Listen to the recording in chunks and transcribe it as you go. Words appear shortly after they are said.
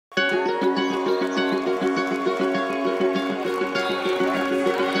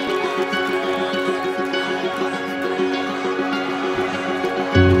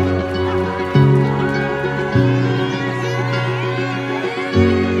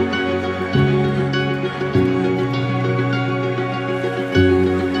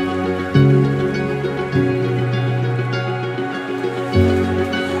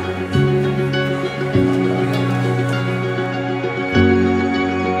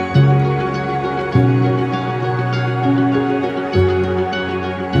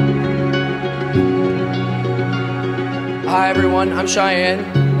everyone, I'm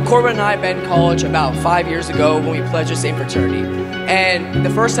Cheyenne. Corbin and I met in college about 5 years ago when we pledged the same fraternity. And the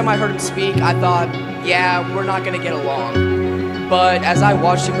first time I heard him speak, I thought, yeah, we're not gonna get along. But as I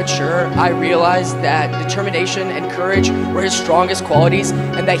watched him mature, I realized that determination and courage were his strongest qualities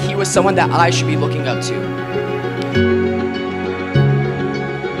and that he was someone that I should be looking up to.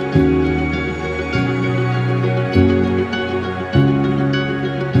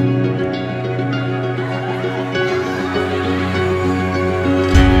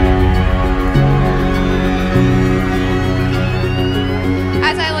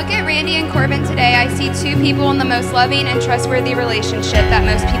 Corbin today, I see two people in the most loving and trustworthy relationship that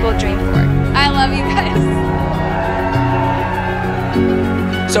most people dream for. I love you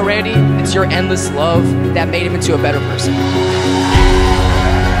guys. So Randy, it's your endless love that made him into a better person.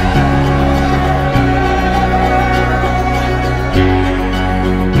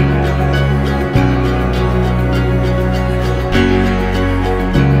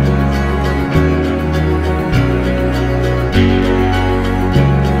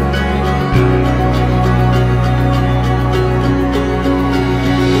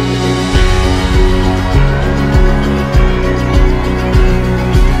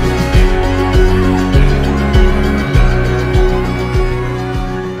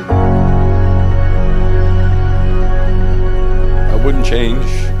 Change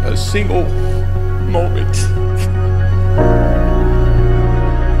a single moment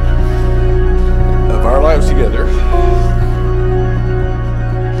of our lives together.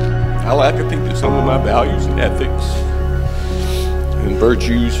 I like to think that some of my values and ethics and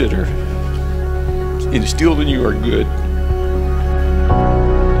virtues that are instilled in you are good.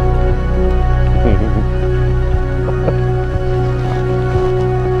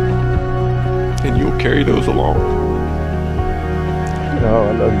 And you'll carry those along. Oh,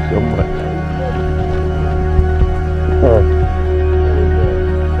 I love you so much.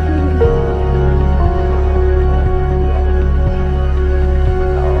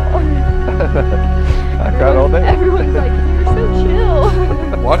 I cried all day. Everyone's like, you're so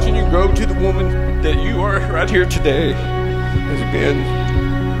chill. Watching you grow to the woman that you are right here today has been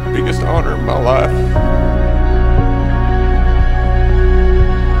the biggest honor of my life.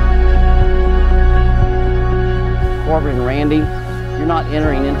 Corbin and Randy, you're not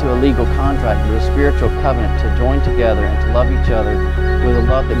entering into a legal contract, but a spiritual covenant to join together and to love each other with a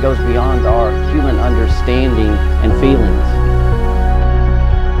love that goes beyond our human understanding and feelings.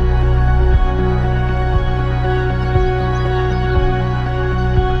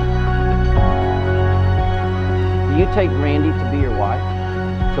 Do you take Randy to be your wife,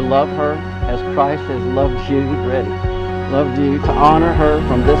 to love her as Christ has loved you, loved you, to honor her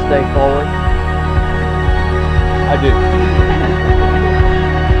from this day forward? I do.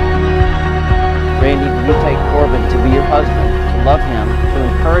 Randy, will you take Corbin to be your husband, to love him, to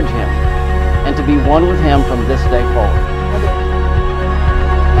encourage him, and to be one with him from this day forward?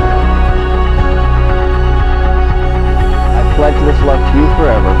 I pledge this love to you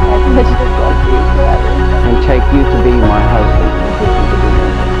forever. I pledge this love to you forever. And take you to be my husband.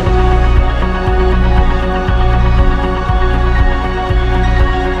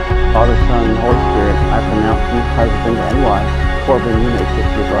 Father, Son, and Holy Spirit, I pronounce you husband and wife. Corbin, you may kiss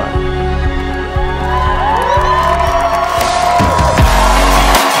your bride.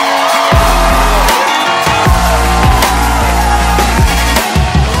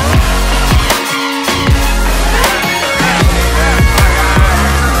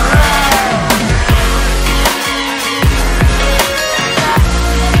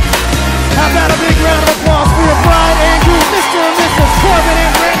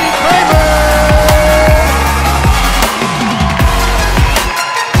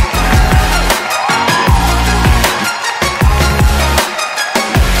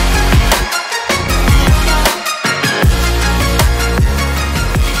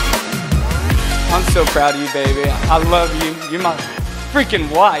 I'm so proud of you, baby. I love you. You're my freaking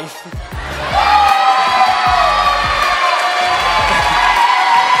wife.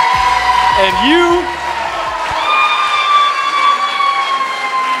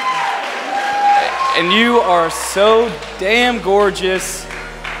 And you are so damn gorgeous,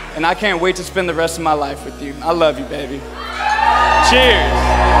 and I can't wait to spend the rest of my life with you. I love you, baby. Cheers.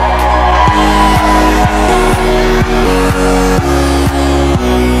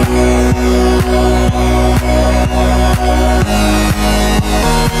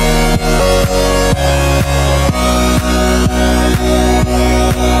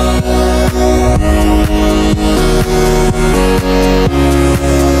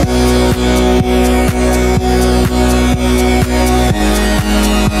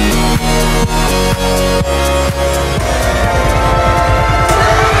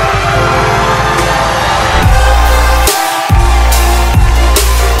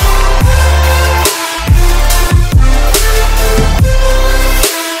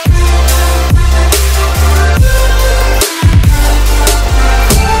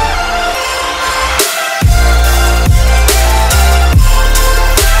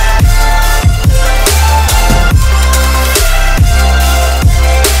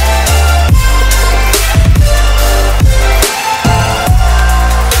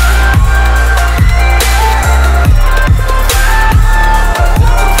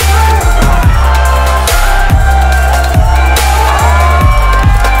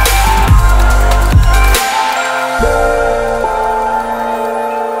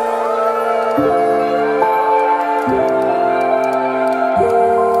 you.